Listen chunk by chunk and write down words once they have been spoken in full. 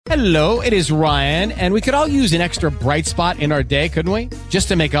Hello, it is Ryan, and we could all use an extra bright spot in our day, couldn't we? Just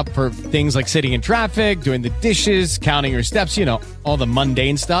to make up for things like sitting in traffic, doing the dishes, counting your steps, you know, all the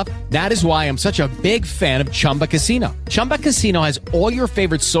mundane stuff. That is why I'm such a big fan of Chumba Casino. Chumba Casino has all your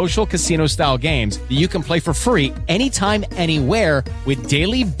favorite social casino-style games that you can play for free anytime, anywhere with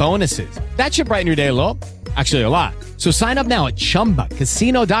daily bonuses. That should brighten your day a little. Actually, a lot. So sign up now at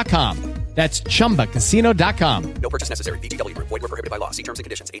ChumbaCasino.com. That's ChumbaCasino.com. No purchase necessary. VGW Group. Void where prohibited by law. See terms and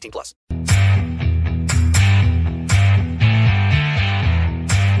conditions. 18 plus.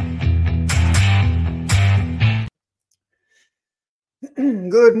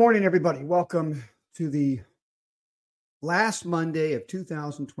 Good morning, everybody. Welcome to the last Monday of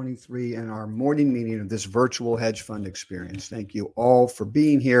 2023 and our morning meeting of this virtual hedge fund experience. Thank you all for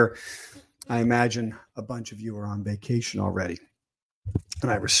being here. I imagine a bunch of you are on vacation already, and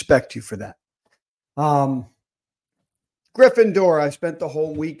I respect you for that. Gryffindor, I spent the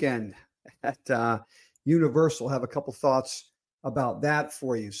whole weekend at Universal. Have a couple thoughts about that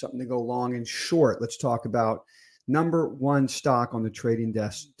for you, something to go long and short. Let's talk about number one stock on the trading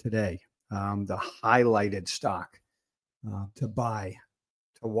desk today, the highlighted stock to buy,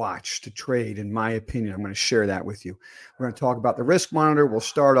 to watch, to trade, in my opinion. I'm going to share that with you. We're going to talk about the risk monitor. We'll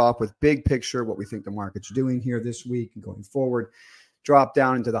start off with big picture, what we think the market's doing here this week and going forward. Drop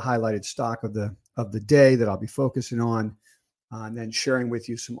down into the highlighted stock of the day that I'll be focusing on, and then sharing with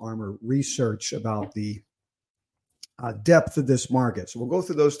you some ARMOR research about the depth of this market. So we'll go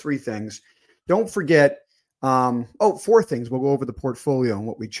through those three things. Don't forget, four things. We'll go over the portfolio and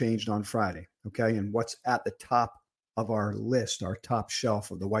what we changed on Friday, okay, and what's at the top of our list, our top shelf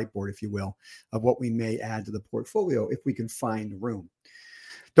of the whiteboard, if you will, of what we may add to the portfolio if we can find room.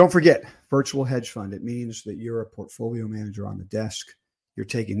 Don't forget, virtual hedge fund. It means that you're a portfolio manager on the desk. You're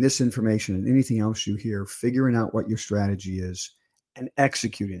taking this information and anything else you hear, figuring out what your strategy is, and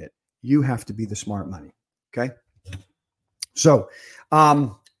executing it. You have to be the smart money, okay? So,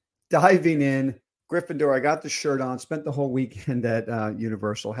 diving in, Gryffindor, I got the shirt on, spent the whole weekend at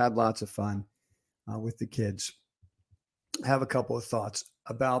Universal, had lots of fun with the kids. I have a couple of thoughts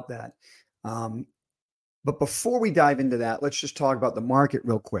about that. But before we dive into that, let's just talk about the market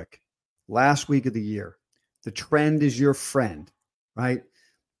real quick. Last week of the year, the trend is your friend, right?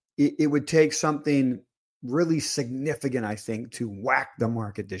 It would take something really significant, I think, to whack the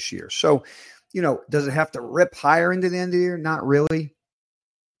market this year. So, does it have to rip higher into the end of the year? Not really.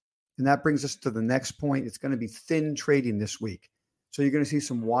 And that brings us to the next point. It's going to be thin trading this week. So you're going to see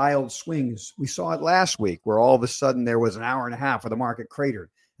some wild swings. We saw it last week where all of a sudden there was an hour and a half where the market cratered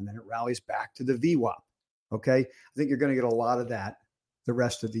and then it rallies back to the VWAP. Okay. I think you're going to get a lot of that the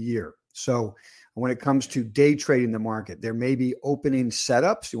rest of the year. So when it comes to day trading the market, there may be opening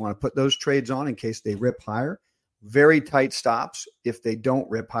setups. You want to put those trades on in case they rip higher. Very tight stops. If they don't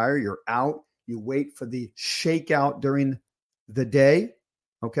rip higher, you're out. You wait for the shakeout during the day.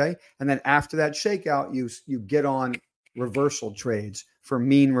 Okay. And then after that shakeout, you get on reversal trades for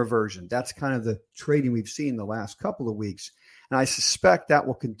mean reversion. That's kind of the trading we've seen the last couple of weeks. And I suspect that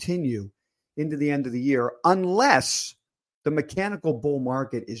will continue into the end of the year unless the mechanical bull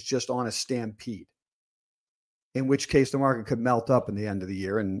market is just on a stampede, in which case the market could melt up in the end of the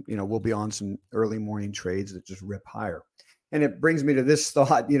year. And, we'll be on some early morning trades that just rip higher. And it brings me to this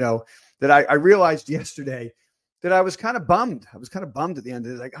thought, that I realized yesterday that I was kind of bummed. I was kind of bummed at the end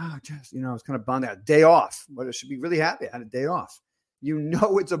of it. Like, I was kind of bummed. I had a day off, but I should be really happy. I had a day off.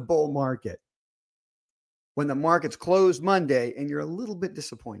 It's a bull market when the market's closed Monday and you're a little bit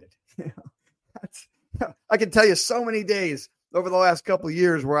disappointed. I can tell you so many days over the last couple of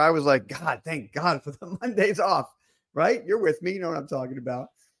years where I was like, God, thank God for the Mondays off, right? You're with me. You know what I'm talking about.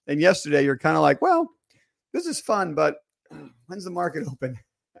 And yesterday you're kind of like, well, this is fun, but when's the market open?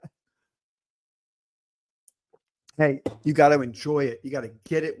 Hey, you got to enjoy it. You got to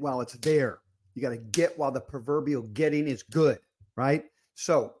get it while it's there. You got to get while the proverbial getting is good, right?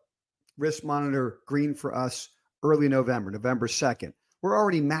 So risk monitor green for us early November 2nd. We're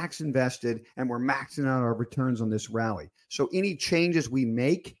already max invested and we're maxing out our returns on this rally. So any changes we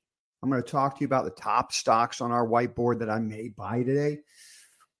make, I'm going to talk to you about the top stocks on our whiteboard that I may buy today.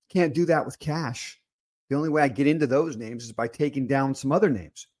 Can't do that with cash. The only way I get into those names is by taking down some other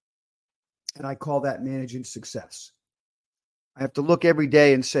names. And I call that managing success. I have to look every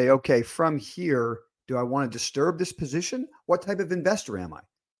day and say, okay, from here, do I want to disturb this position? What type of investor am I?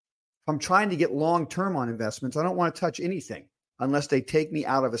 If I'm trying to get long-term on investments, I don't want to touch anything unless they take me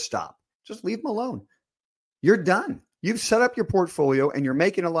out of a stop. Just leave them alone. You're done. You've set up your portfolio and you're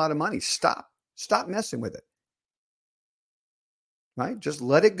making a lot of money. Stop messing with it. Right? Just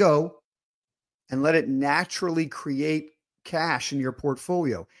let it go and let it naturally create cash in your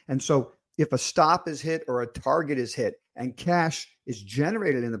portfolio. And so if a stop is hit or a target is hit and cash is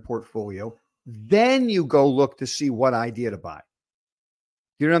generated in the portfolio, then you go look to see what idea to buy.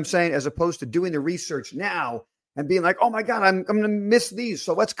 You know what I'm saying? As opposed to doing the research now and being like, oh my God, I'm going to miss these.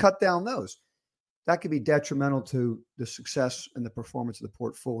 So let's cut down those. That could be detrimental to the success and the performance of the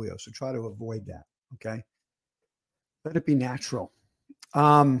portfolio. So try to avoid that. Okay. Let it be natural.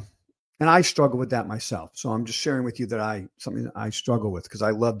 And I struggle with that myself. So I'm just sharing with you that something that I struggle with because I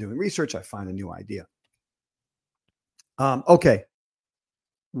love doing research. I find a new idea. Okay.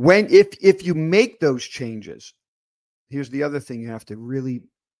 If you make those changes, here's the other thing you have to really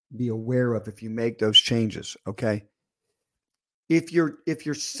be aware of if you make those changes. Okay. If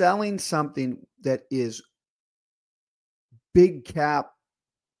you're selling something that is big cap,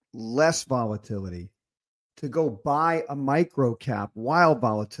 less volatility, to go buy a micro cap, wild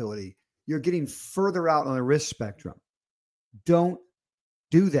volatility, you're getting further out on the risk spectrum. Don't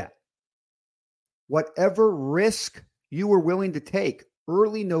do that. Whatever risk you were willing to take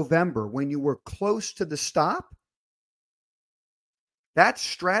early November when you were close to the stop, that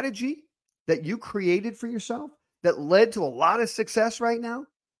strategy that you created for yourself that led to a lot of success right now,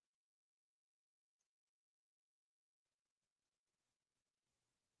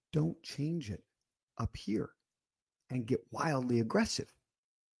 don't change it up here and get wildly aggressive.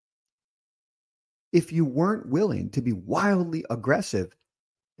 If you weren't willing to be wildly aggressive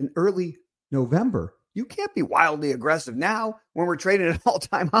in early November, you can't be wildly aggressive now when we're trading at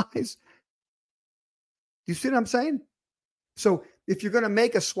all-time highs. You see what I'm saying? So if you're going to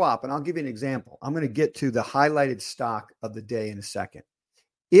make a swap, and I'll give you an example, I'm going to get to the highlighted stock of the day in a second.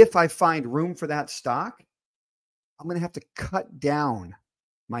 If I find room for that stock, I'm going to have to cut down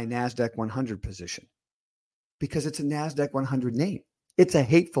my NASDAQ 100 position because it's a NASDAQ 100 name. It's a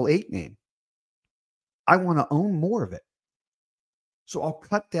hateful eight name. I want to own more of it. So I'll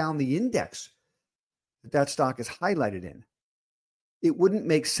cut down the index that stock is highlighted in. It wouldn't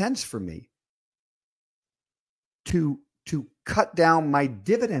make sense for me to cut down my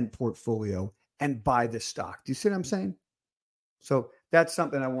dividend portfolio and buy this stock. Do you see what I'm saying? So that's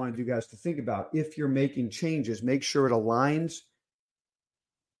something I wanted you guys to think about. If you're making changes, make sure it aligns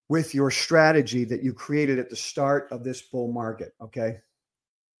with your strategy that you created at the start of this bull market. Okay.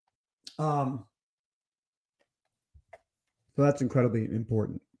 So that's incredibly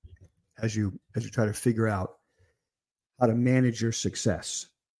important as you try to figure out how to manage your success.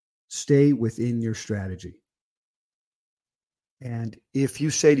 Stay within your strategy. And if you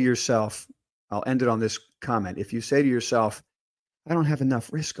say to yourself, I'll end it on this comment. If you say to yourself, I don't have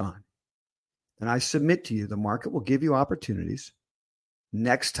enough risk on, then I submit to you, the market will give you opportunities.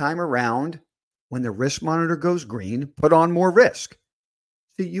 Next time around, when the risk monitor goes green, put on more risk.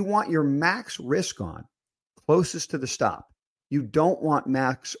 See, you want your max risk on closest to the stop. You don't want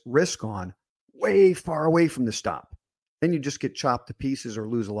max risk on way far away from the stop. Then you just get chopped to pieces or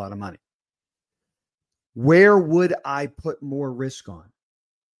lose a lot of money. Where would I put more risk on?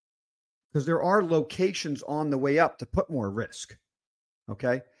 Because there are locations on the way up to put more risk.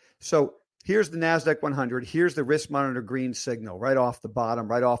 Okay. So here's the NASDAQ 100. Here's the risk monitor green signal right off the bottom,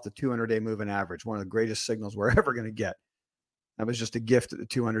 right off the 200-day moving average. One of the greatest signals we're ever going to get. That was just a gift at the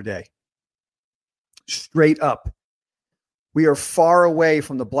 200-day. Straight up. We are far away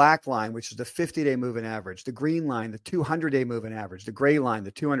from the black line, which is the 50-day moving average, the green line, the 200-day moving average, the gray line,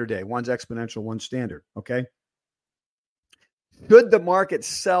 the 200-day. One's exponential, one's standard, okay? Should the market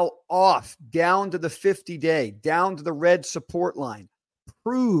sell off down to the 50-day, down to the red support line,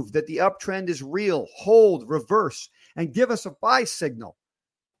 prove that the uptrend is real, hold, reverse, and give us a buy signal,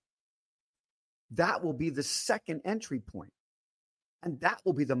 that will be the second entry point. And that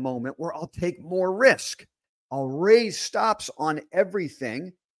will be the moment where I'll take more risk. I'll raise stops on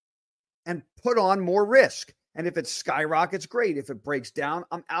everything and put on more risk. And if it skyrockets, great. If it breaks down,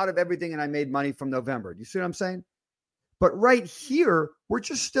 I'm out of everything and I made money from November. Do you see what I'm saying? But right here, we're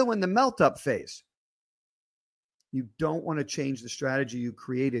just still in the melt-up phase. You don't want to change the strategy you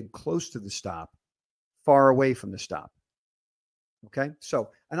created close to the stop, far away from the stop. Okay? So,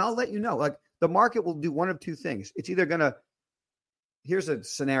 and I'll let you know, like the market will do one of two things. It's either going to, here's a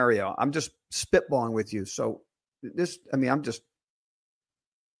scenario. I'm just spitballing with you. So this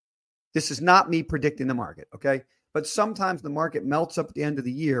is not me predicting the market, okay? But sometimes the market melts up at the end of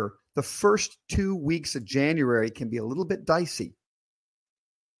the year. The first 2 weeks of January can be a little bit dicey.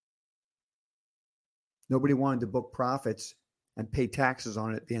 Nobody wanted to book profits and pay taxes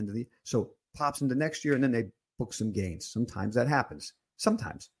on it at the end of the year. So pops into next year and then they book some gains. Sometimes that happens.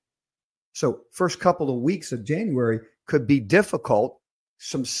 Sometimes. So first couple of weeks of January could be difficult.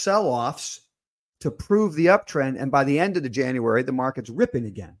 Some sell-offs to prove the uptrend. And by the end of the January, the market's ripping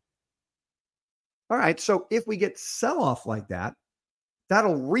again. All right. So if we get sell-off like that,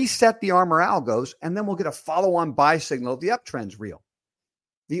 that'll reset the ARMR algos, and then we'll get a follow-on buy signal if the uptrend's real.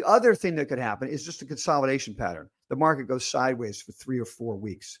 The other thing that could happen is just a consolidation pattern. The market goes sideways for 3 or 4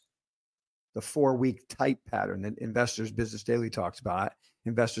 weeks. The 4-week tight pattern that Investors Business Daily talks about,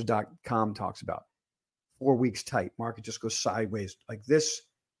 investors.com talks about. 4 weeks tight. Market just goes sideways like this,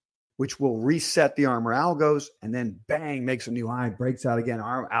 which will reset the ARMR algos, and then bang, makes a new high, breaks out again.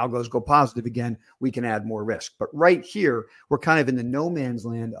 Our algos go positive again. We can add more risk. But right here, we're kind of in the no man's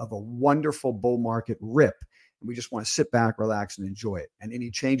land of a wonderful bull market rip. And we just want to sit back, relax, and enjoy it. And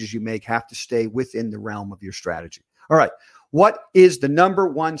any changes you make have to stay within the realm of your strategy. All right. What is the number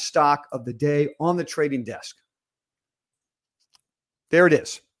one stock of the day on the trading desk? There it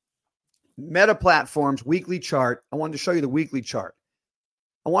is. Meta Platforms weekly chart. I wanted to show you the weekly chart.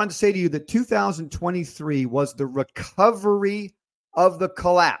 I wanted to say to you that 2023 was the recovery of the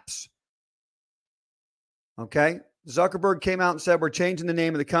collapse. Okay? Zuckerberg came out and said, we're changing the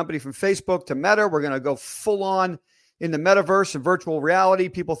name of the company from Facebook to Meta. We're going to go full on in the metaverse and virtual reality.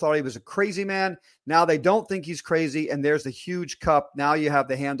 People thought he was a crazy man. Now they don't think he's crazy, and there's the huge cup. Now you have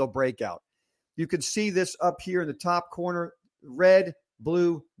the handle breakout. You can see this up here in the top corner, red,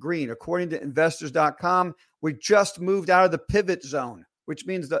 blue, green. According to investors.com, we just moved out of the pivot zone, which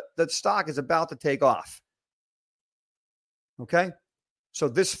means that the stock is about to take off. Okay? So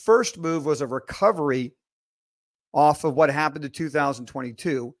this first move was a recovery off of what happened in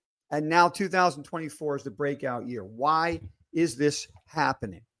 2022. And now 2024 is the breakout year. Why is this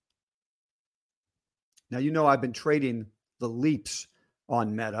happening? Now, you know I've been trading the leaps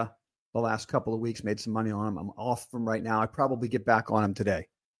on Meta the last couple of weeks, made some money on them. I'm off them right now. I probably get back on them today.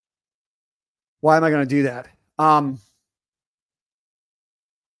 Why am I going to do that? I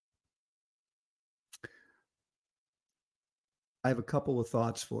have a couple of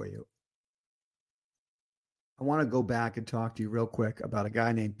thoughts for you. I want to go back and talk to you real quick about a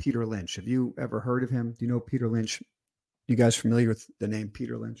guy named Peter Lynch. Have you ever heard of him? Do you know Peter Lynch? You guys familiar with the name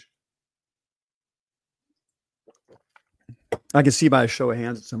Peter Lynch? I can see by a show of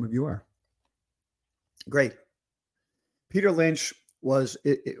hands that some of you are. Great. Peter Lynch was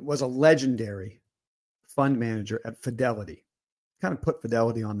a legendary fund manager at Fidelity. Kind of put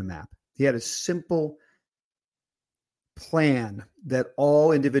Fidelity on the map. He had a simple plan that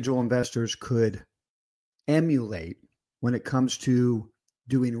all individual investors could emulate when it comes to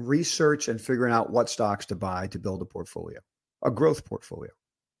doing research and figuring out what stocks to buy to build a portfolio, a growth portfolio.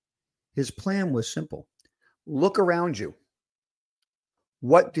 His plan was simple. Look around you.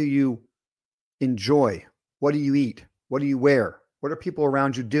 What do you enjoy? What do you eat? What do you wear? What are people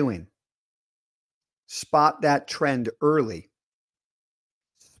around you doing? Spot that trend early.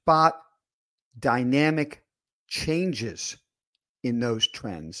 Spot dynamic changes in those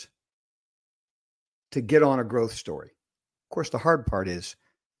trends to get on a growth story. Of course, the hard part is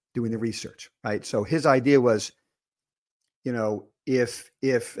doing the research, right? So his idea was, if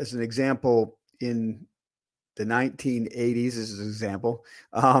as an example, in the 1980s, as an example,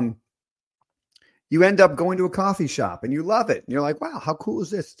 you end up going to a coffee shop and you love it. And you're like, wow, how cool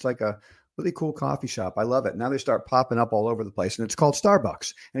is this? It's like a really cool coffee shop. I love it. Now they start popping up all over the place, and it's called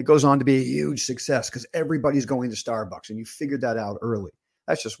Starbucks. And it goes on to be a huge success because everybody's going to Starbucks, and you figured that out early.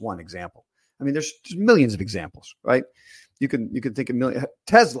 That's just one example. I mean, there's millions of examples, right? You can think of million.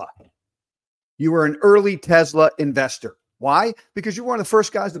 Tesla. You were an early Tesla investor. Why? Because you were one of the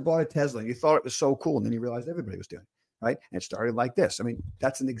first guys that bought a Tesla, and you thought it was so cool, and then you realized everybody was doing it, right? And it started like this. I mean,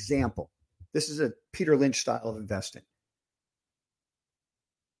 that's an example. This is a Peter Lynch style of investing.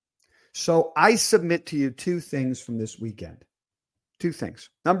 So I submit to you two things from this weekend. Two things.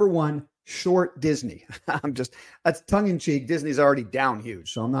 Number one, short Disney. That's tongue in cheek. Disney's already down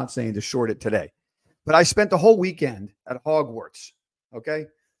huge. So I'm not saying to short it today, but I spent the whole weekend at Hogwarts. Okay.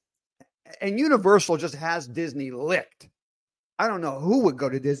 And Universal just has Disney licked. I don't know who would go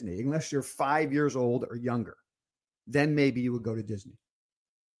to Disney unless you're 5 years old or younger. Then maybe you would go to Disney.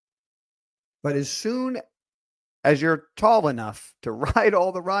 But as soon as you're tall enough to ride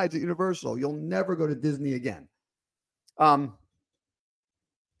all the rides at Universal, you'll never go to Disney again. That's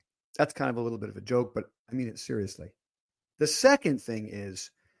kind of a little bit of a joke, but I mean it seriously. The second thing is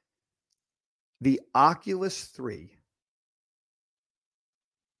the Oculus 3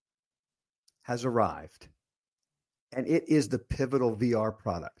 has arrived, and it is the pivotal VR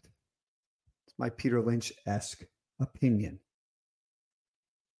product. It's my Peter Lynch-esque opinion.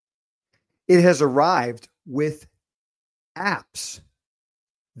 It has arrived with apps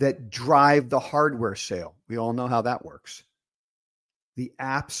that drive the hardware sale. We all know how that works. The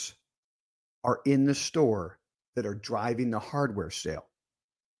apps are in the store that are driving the hardware sale.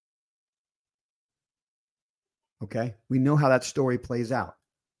 Okay? We know how that story plays out.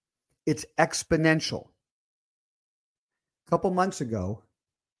 It's exponential. A couple months ago,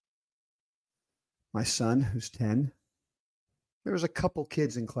 my son, who's 10, there was a couple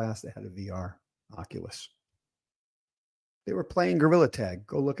kids in class that had a VR Oculus. They were playing Gorilla Tag.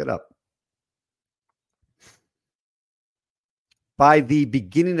 Go look it up. By the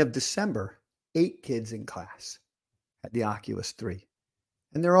beginning of December, 8 kids in class had the Oculus 3,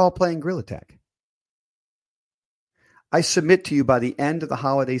 and they're all playing Gorilla Tag. I submit to you by the end of the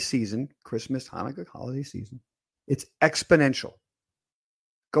holiday season, Christmas, Hanukkah, holiday season, it's exponential.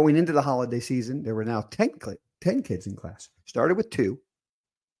 Going into the holiday season, there were now 10 kids in class. Started with 2.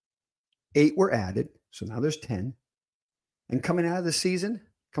 8 were added, so now there's 10. And coming out of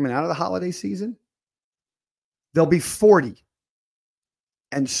the holiday season, there'll be 40.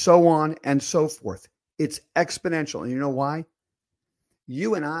 And so on and so forth. It's exponential. And you know why?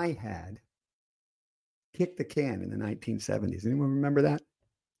 You and I had Kick the Can in the 1970s. Anyone remember that?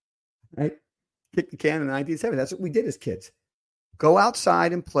 Right? Kick the Can in the 1970s. That's what we did as kids. Go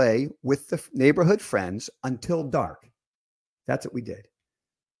outside and play with the neighborhood friends until dark. That's what we did.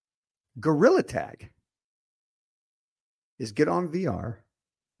 Gorilla Tag is get on VR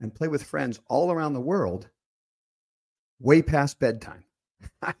and play with friends all around the world way past bedtime.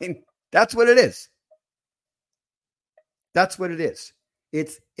 I mean, that's what it is. That's what it is.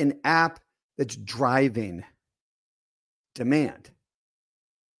 It's an app that's driving demand.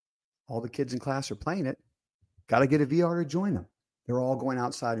 All the kids in class are playing it. Got to get a VR to join them. They're all going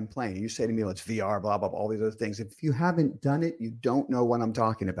outside and playing. You say to me, let's VR, blah, blah, blah, all these other things. If you haven't done it, you don't know what I'm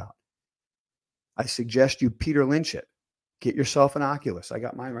talking about. I suggest you Peter Lynch it. Get yourself an Oculus. I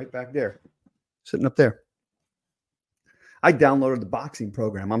got mine right back there, sitting up there. I downloaded the boxing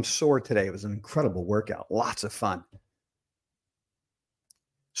program. I'm sore today. It was an incredible workout. Lots of fun.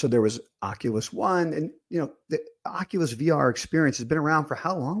 So there was Oculus One, and the Oculus VR experience has been around for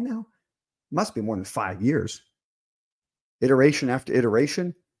how long now? Must be more than 5 years. Iteration after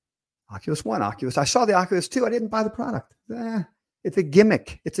iteration. Oculus One, Oculus. I saw the Oculus 2. I didn't buy the product. It's a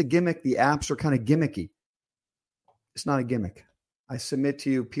gimmick. It's a gimmick. The apps are kind of gimmicky. It's not a gimmick. I submit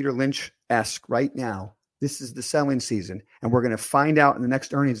to you, Peter Lynch-esque right now. This is the selling season, and we're going to find out in the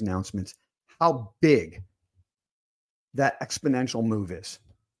next earnings announcements how big that exponential move is.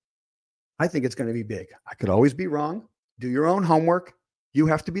 I think it's going to be big. I could always be wrong. Do your own homework. You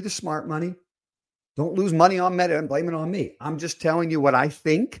have to be the smart money. Don't lose money on Meta and blame it on me. I'm just telling you what I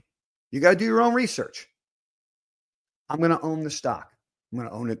think. You got to do your own research. I'm going to own the stock. I'm going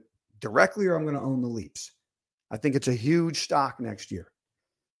to own it directly, or I'm going to own the leaps. I think it's a huge stock next year.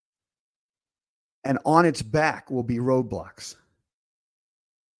 And on its back will be Roblox.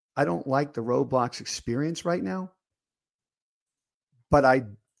 I don't like the Roblox experience right now, but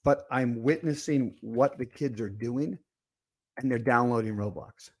I'm witnessing what the kids are doing, and they're downloading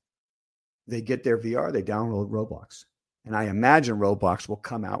Roblox. They get their VR, they download Roblox. And I imagine Roblox will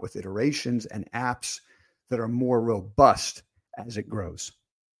come out with iterations and apps that are more robust as it grows.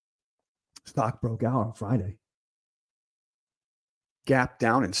 Stock broke out on Friday. Gapped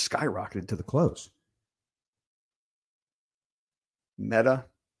down and skyrocketed to the close. Meta,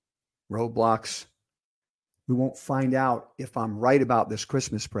 Roblox. We won't find out if I'm right about this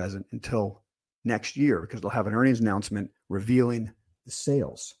Christmas present until next year, because they'll have an earnings announcement revealing the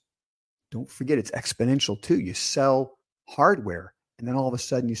sales. Don't forget, it's exponential too. You sell hardware, and then all of a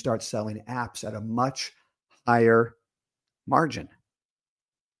sudden you start selling apps at a much higher margin.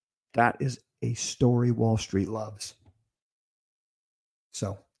 That is a story Wall Street loves.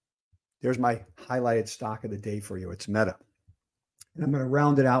 So there's my highlighted stock of the day for you. It's Meta. And I'm going to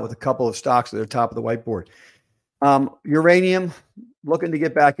round it out with a couple of stocks at the top of the whiteboard. Uranium, looking to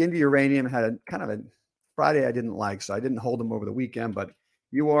get back into uranium, had a kind of a Friday I didn't like, so I didn't hold them over the weekend, but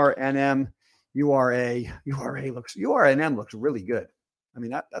URNM, URNM looks really good. I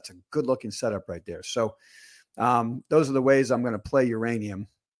mean, that's a good looking setup right there. So those are the ways I'm going to play uranium.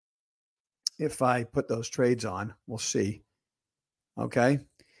 If I put those trades on, we'll see. Okay.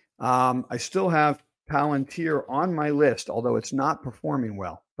 I still have Palantir on my list, although it's not performing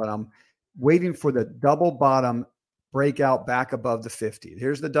well, but I'm waiting for the double bottom breakout back above the 50.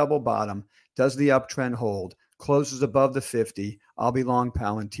 Here's the double bottom. Does the uptrend hold? Closes above the 50. I'll be long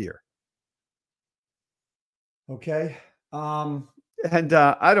Palantir. Okay. And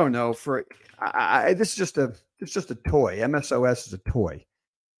I don't know, this is just a toy. MSOS is a toy.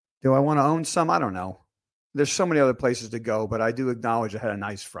 Do I want to own some? I don't know. There's so many other places to go, but I do acknowledge I had a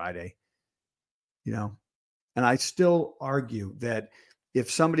nice Friday, and I still argue that if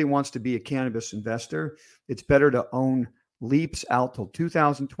somebody wants to be a cannabis investor, it's better to own Leaps out till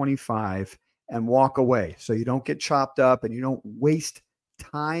 2025 and walk away so you don't get chopped up and you don't waste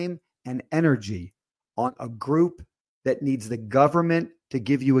time and energy on a group that needs the government to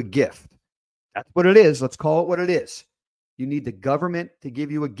give you a gift. That's what it is. Let's call it what it is. You need the government to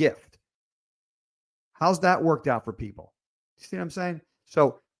give you a gift. How's that worked out for people? You see what I'm saying?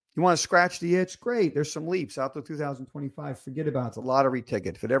 So you want to scratch the itch? Great. There's some Leaps out to 2025. Forget about it. It's a lottery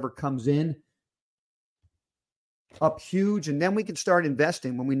ticket. If it ever comes in up huge, and then we can start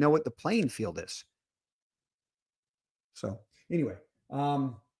investing when we know what the playing field is. So anyway,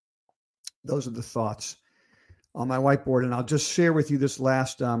 those are the thoughts on my whiteboard. And I'll just share with you this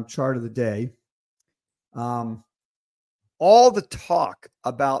last chart of the day. All the talk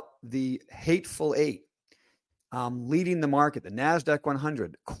about the hateful eight leading the market, the NASDAQ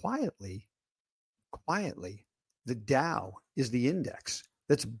 100, quietly, the Dow is the index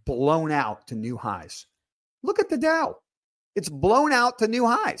that's blown out to new highs. Look at the Dow. It's blown out to new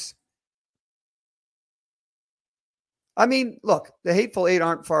highs. I mean, look, the hateful eight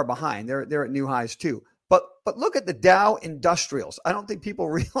aren't far behind. They're at new highs too. But look at the Dow Industrials. I don't think people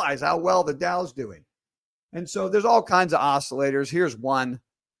realize how well the Dow's doing. And so there's all kinds of oscillators. Here's one,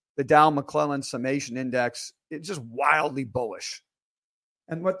 the Dow McClellan Summation Index. It's just wildly bullish.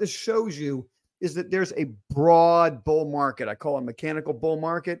 And what this shows you is that there's a broad bull market. I call it a mechanical bull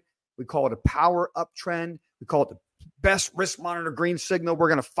market. We call it a power uptrend. We call it the best risk monitor green signal we're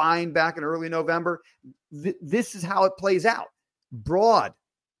going to find back in early November. This is how it plays out. Broad.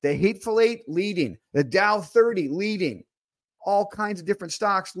 The hateful eight leading. The Dow 30 leading. All kinds of different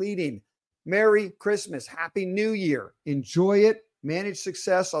stocks leading. Merry Christmas. Happy New Year. Enjoy it. Manage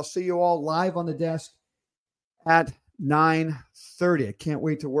success. I'll see you all live on the desk at 9:30. I can't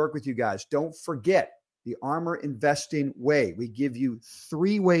wait to work with you guys. Don't forget the Armor Investing Way. We give you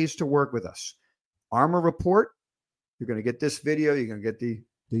 3 ways to work with us. Armor Report. You're going to get this video. You're going to get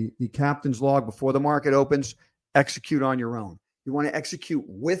the captain's log before the market opens. Execute on your own. You want to execute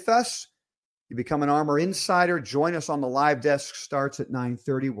with us? You become an Armor Insider. Join us on the live desk. Starts at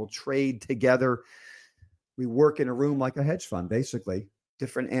 9:30. We'll trade together. We work in a room like a hedge fund, basically.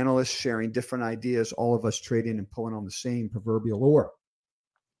 Different analysts sharing different ideas, all of us trading and pulling on the same proverbial oar.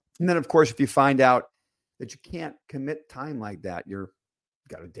 And then, of course, if you find out that you can't commit time like that, you've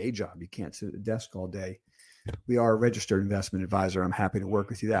got a day job. You can't sit at the desk all day. We are a registered investment advisor. I'm happy to work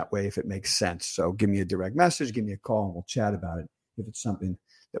with you that way if it makes sense. So give me a direct message, give me a call, and we'll chat about it if it's something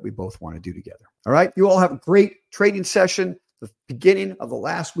that we both want to do together. All right. You all have a great trading session, the beginning of the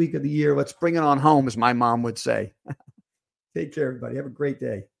last week of the year. Let's bring it on home, as my mom would say. Take care, everybody. Have a great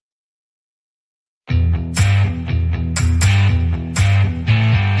day.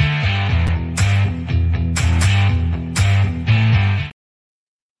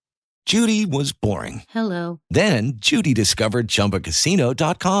 Judy was boring. Hello. Then Judy discovered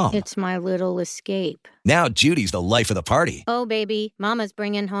ChumbaCasino.com. It's my little escape. Now Judy's the life of the party. Oh, baby, mama's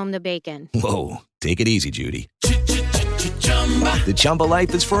bringing home the bacon. Whoa, take it easy, Judy. The Chumba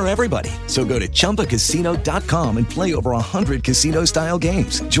life is for everybody. So go to ChumbaCasino.com and play over 100 casino-style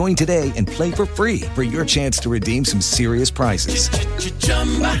games. Join today and play for free for your chance to redeem some serious prizes.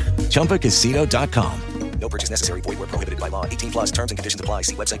 ChumbaCasino.com. No purchase necessary. Void where prohibited by law. 18+ terms and conditions apply.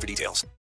 See website for details.